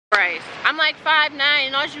Bryce, I'm like 5'9",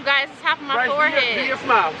 and all you guys is half of my Bryce, forehead. do your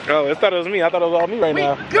smile. Oh, I thought it was me. I thought it was all me right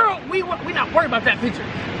now. Girl, we not worried about that picture.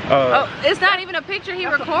 Oh, it's not even a picture he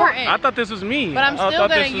recording. I thought this was me. But I'm still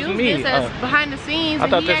gonna use this as behind the scenes,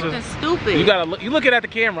 and he acting stupid. You gotta look. You looking at the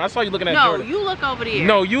camera. I saw you looking at Jordan. No, you look over there.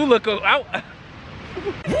 No, you look out.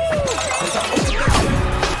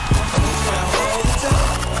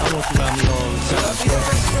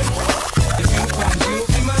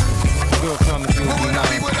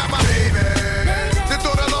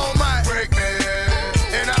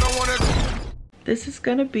 This is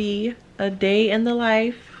gonna be a day in the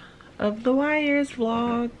life of the Wires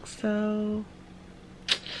vlog, so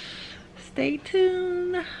stay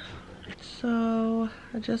tuned. So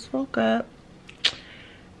I just woke up.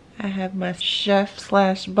 I have my chef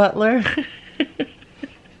slash butler. What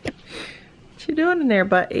you doing in there,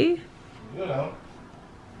 buddy? You know,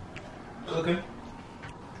 cooking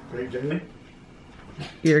grape jelly.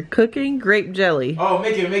 You're cooking grape jelly. Oh,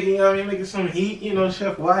 making some heat. You know,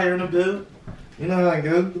 Chef Wire in the build. You know how I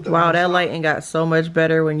go. Wow, that lighting got so much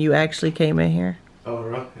better when you actually came in here. Oh,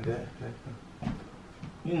 bro,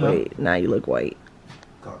 you know. Wait, now you look white.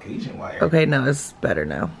 Caucasian Wire. Okay, no, it's better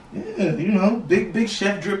now. Yeah, you know, big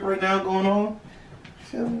chef drip right now going on.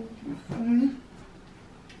 Feel me?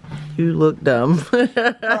 You look dumb.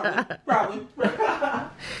 Probably.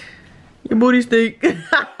 Your booty stink.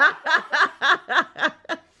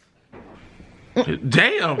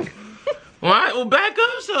 Damn. Why? Well, back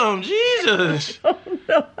up some. Jesus. Oh,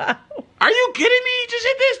 no. Are you kidding me? You just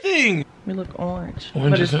hit this thing. We look orange.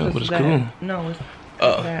 Orange is cool. No, it's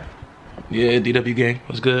that. Yeah, DW gang.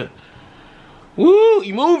 What's good? Woo,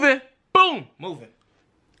 you moving. Boom, moving.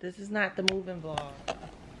 This is not the moving vlog.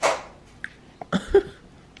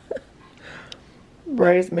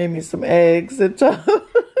 Bryce made me some eggs and toast.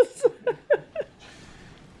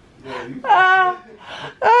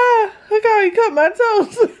 Look how he cut my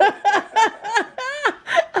toast.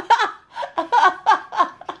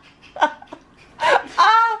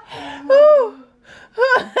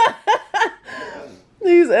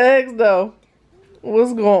 These eggs though,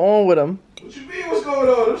 what's going on with them? What you mean what's going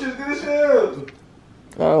on? Them shit's good as hell.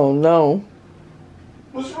 I don't know.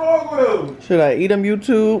 What's wrong with them? Should I eat them,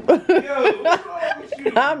 YouTube? Yo, what's wrong with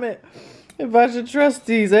you? Comment if I should trust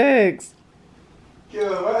these eggs.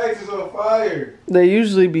 Yo, my eggs is on fire. They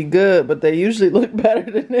usually be good, but they usually look better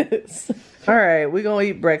than this. All right, we gonna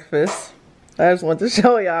eat breakfast. I just want to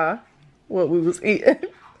show y'all what we was eating.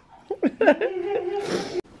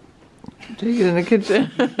 Take it in the kitchen.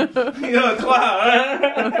 You're a clown.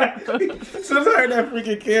 Sometimes that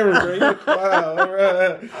freaking camera, bro. You're a clown.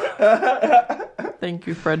 Right? Thank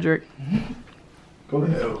you, Frederick. Go to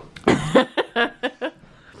hell.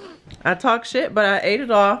 I talked shit, but I ate it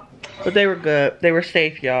all. But they were good. They were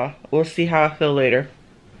safe, y'all. We'll see how I feel later.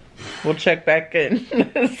 We'll check back in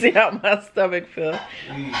and see how my stomach feels.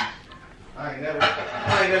 I ain't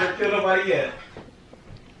never killed nobody yet.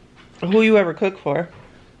 Who you ever cook for?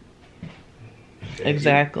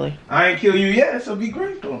 Exactly. I ain't kill you yet, so be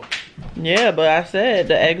grateful. Yeah, but I said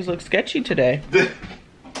the eggs look sketchy today. I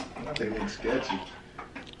think it looks sketchy.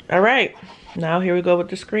 All right. Now here we go with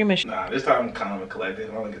the screaming. Nah, this time I'm calm and collected.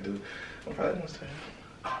 All I can do, I'm probably gonna stay.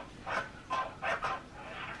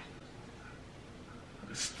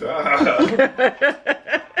 Stop.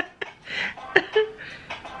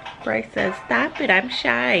 Bryce says, stop it, I'm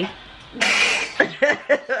shy.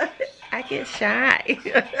 I get shy.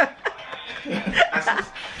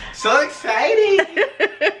 So exciting.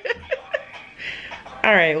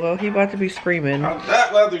 All right, well, he about to be screaming. I'm not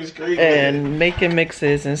about to be screaming. And making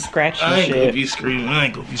mixes and scratching I ain't shit. gonna be screaming. I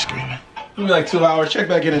ain't gonna be screaming. Give me like 2 hours. Check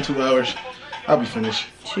back in 2 hours. I'll be finished.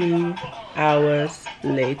 2 hours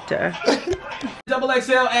later. Double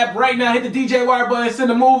XL app right now. Hit the DJ Wire button. Send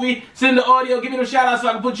the movie. Send the audio. Give me them shout outs so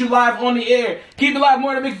I can put you live on the air. Keep it live.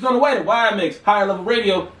 More than mixes on the way. The Wire Mix. Higher level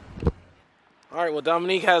radio. All right. Well,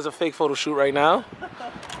 Dominique has a fake photo shoot right now.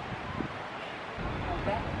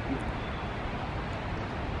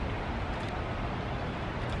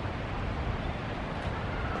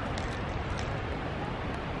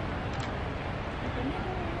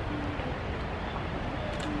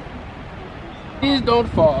 Please don't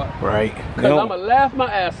fall. Right. Because I'm going to laugh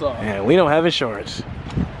my ass off. Man, we don't have insurance.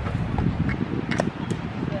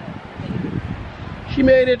 She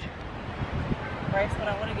made it. Bryce, when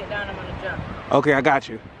I want to get down, I'm going to jump. Okay, I got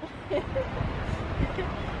you.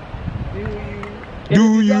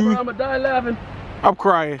 Do you? I'm going to die laughing. I'm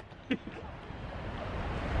crying.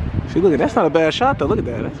 See, look at that's not a bad shot though. Look at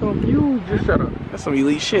that. That's some, You just shut up. that's some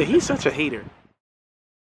elite shit. He's such a hater.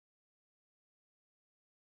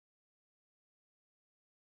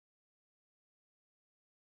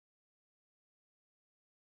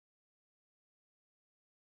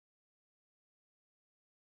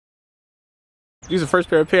 These are the first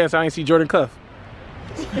pair of pants I ain't see Jordan cuff.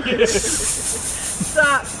 Stop.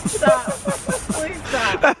 Please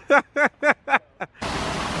stop.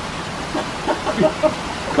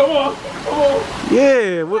 Come on.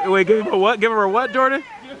 Yeah. Wait, give her what? Give her a what, Jordan?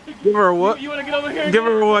 Give her a what? You wanna get over here? Give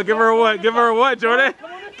her a what? Give her a what? Give her a what, Jordan?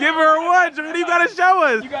 Give her a what, Jordan? You gotta show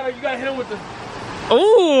us. You gotta hit him with the.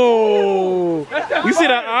 Ooh. You see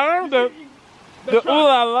that arm? The ooh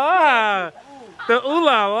la la. The ooh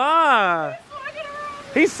la la.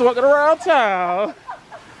 He's swinging around town.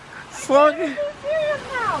 Swinging.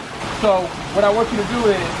 So what I want you to do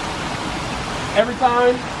is every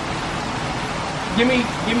time, give me.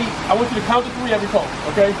 I want you to count to 3 every pose,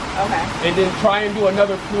 okay? Okay. And then try and do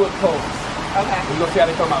another fluid pose. Okay. We're gonna see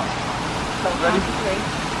how they come out. So Ready?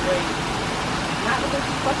 wait. Not with this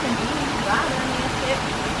fucking beanie bothering me and shit.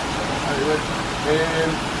 Are you ready?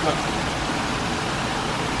 And look.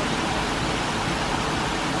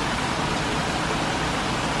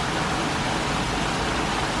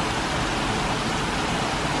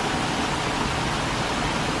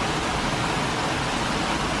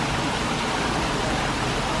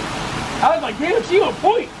 I was like, damn, she on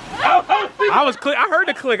point. I heard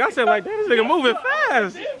the click. I said, like, damn, this nigga moving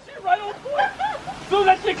fast. Damn, she right on point. As soon as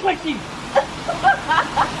that shit click, she.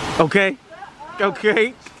 Okay.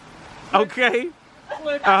 Okay. Okay.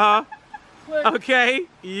 Click. Uh-huh. Click. Okay.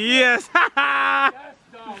 Yes. Yes,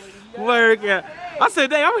 darling. Yes. Work. Yeah. I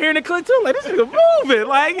said, dang, I'm hearing the click too. Like, this nigga moving.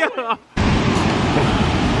 Like, yo.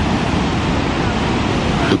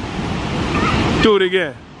 Do it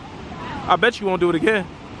again. I bet you won't do it again.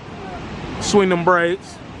 Swing them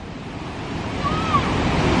braids.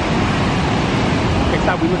 Next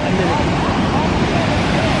time we look at it.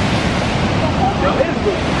 Yo, it is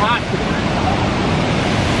really hot today.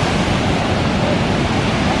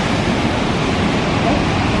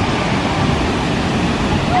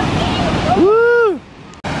 Woo!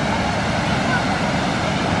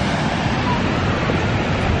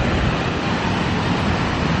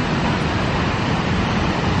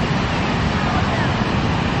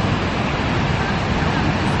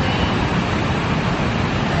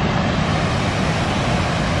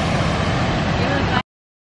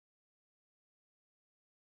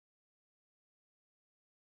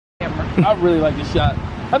 I really like this shot.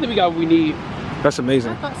 I think we got what we need. That's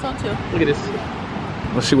amazing. I thought so too. Look at this.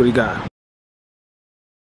 Let's see what he got.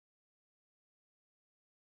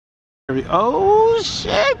 Oh,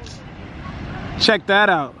 shit. Check that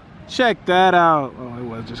out. Check that out. Oh, it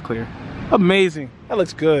was just clear. Amazing. That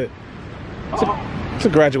looks good. It's a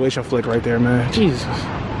graduation flick right there, man. Jesus.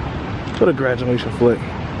 What a graduation flick.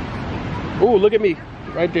 Ooh, look at me.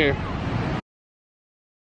 Right there.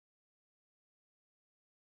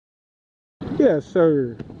 Yes,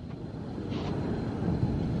 sir.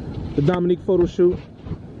 The Dominique photo shoot.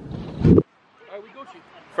 Alright, we Gucci.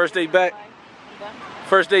 First day back.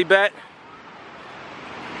 First day back.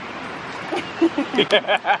 You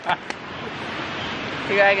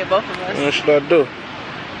gotta get both of us. What should I do?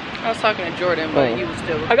 I was talking to Jordan, but you was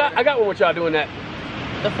still. I got one with y'all doing that.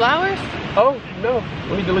 The flowers? Oh, no.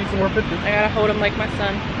 Let me delete some more pictures. I gotta hold him like my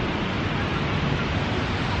son.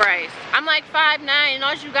 Bryce, I'm like 5'9", and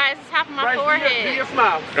all you guys is half of my Bryce, forehead. do your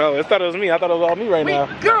smile. Oh, I thought it was me. I thought it was all me right now.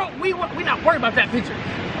 Girl, we not worried about that picture.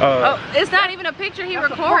 Oh, it's not even a picture he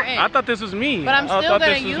recording. I thought this was me. But I'm I still thought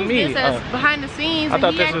gonna this was use me. this as behind the scenes, I and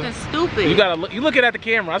thought he this acting was- stupid. You gotta look. You looking at the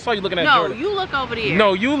camera. I saw you looking at No, Jordan. you look over there.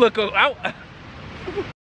 No, you look out.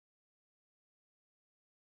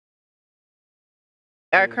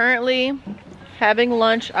 Are currently having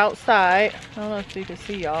lunch outside. I don't know if you can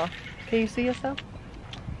see y'all. Can you see yourself?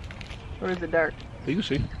 Or is it dark? You can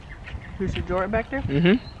see. You see Jordan back there?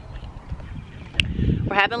 Mm-hmm.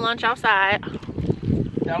 We're having lunch outside.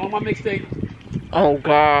 That on my mixtape. Oh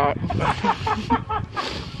God.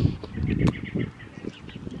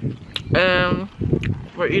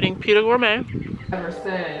 We're eating pita gourmet. Never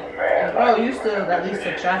said. Oh, you still at least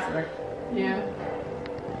a chocolate. Yeah.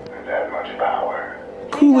 That much power.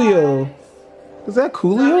 Coolio. Is that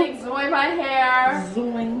Coolio? Zoing my hair.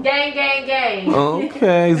 Zoing. Gang, gang, gang.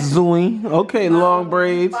 Okay, Zoing. Okay, long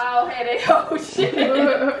braids. Bald headed. Oh shit.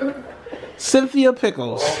 Cynthia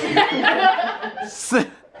Pickles.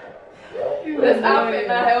 This outfit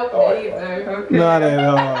not helping either. Okay. Not at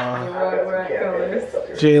all. Right colors.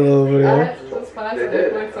 J-Lo over there.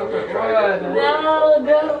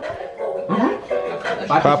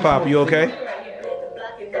 Pop Pop, you okay?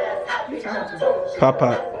 Pop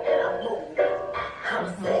Pop.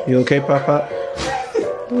 You okay, Pop Pop?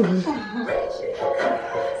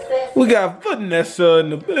 We got Vanessa in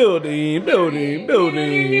the building.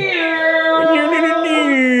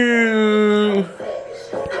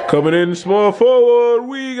 Coming in small forward,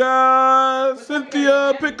 we got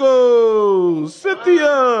Cynthia Pickles.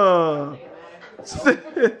 Cynthia.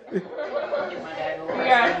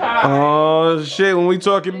 Oh shit, when we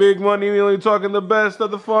talking big money, we only talking the best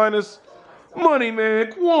of the finest. Money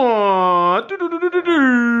man, Quan.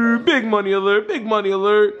 Big money alert, big money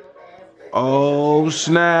alert. Oh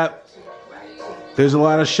snap. There's a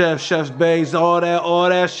lot of chefs, bays, all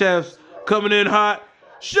that chefs coming in hot.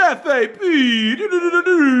 Chef AP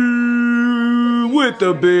with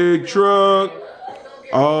the big truck.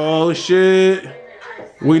 Oh shit.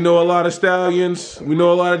 We know a lot of stallions. We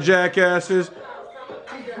know a lot of jackasses.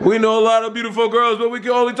 We know a lot of beautiful girls, but we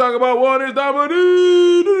can only talk about one is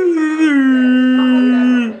Dominique.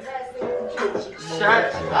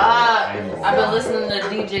 Shut up. I've been listening to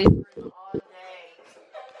DJ all day.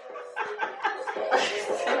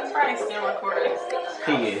 He's probably still recording.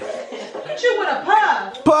 He is. You with a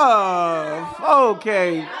puff. Puff.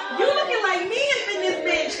 Okay. You looking like me up in this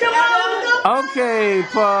bitch. Come on. Okay,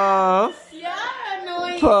 Puff. Yeah,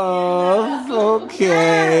 annoying. Puff.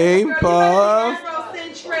 Okay, Puff.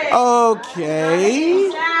 Okay.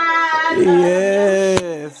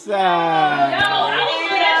 Yes. Oh,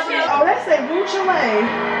 that's a Gucci way.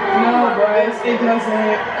 No, boys, it doesn't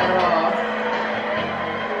at all.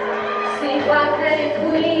 See why couldn't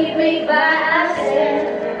we be by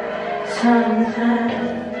ourselves sometimes?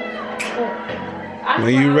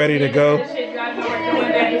 When you ready to go?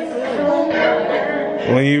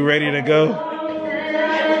 When you ready to go?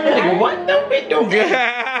 What the bitch doing?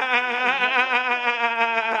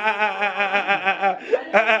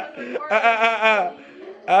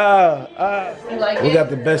 We got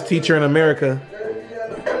the best teacher in America.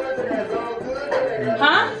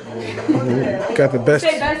 Huh? Got the best.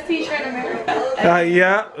 Say best teacher in America.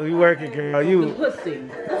 Yeah, we working, girl. You. Pussy.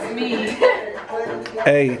 That's me.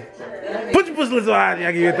 Hey, put your pussy on.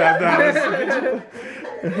 I give you $1,000.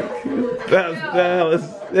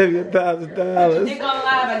 $1,000. Give you $1,000. Dick on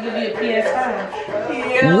live, I give you a PS5.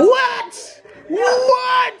 Yeah. What?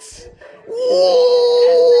 What? What?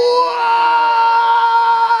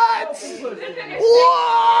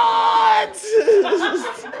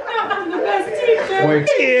 I'm the best teacher. Wait.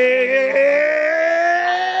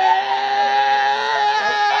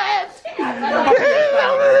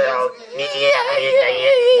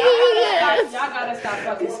 Y'all gotta stop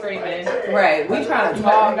fucking screaming. Right, we trying to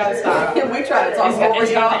talk. Gotta stop. We trying to talk over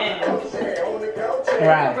It's gonna y'all. end.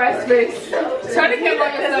 Right. Breast face. Try to get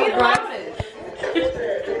on yourself,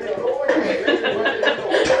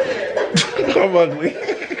 I'm ugly.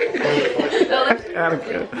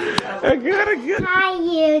 I gotta go. Hi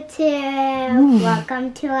YouTube,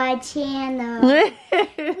 welcome to our channel.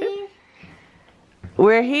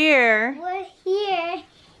 We're here. We're here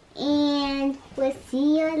and we'll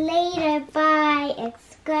see you later. Bye. And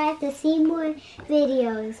subscribe to see more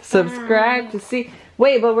videos. Subscribe to see.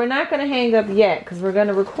 Wait, but we're not going to hang up yet because we're going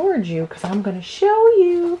to record you because I'm going to show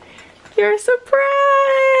you your surprise.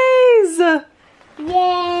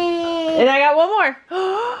 Yay! And I got one more.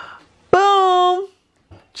 Boom.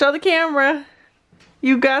 Show the camera.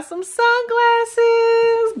 You got some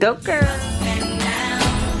sunglasses. Go girl.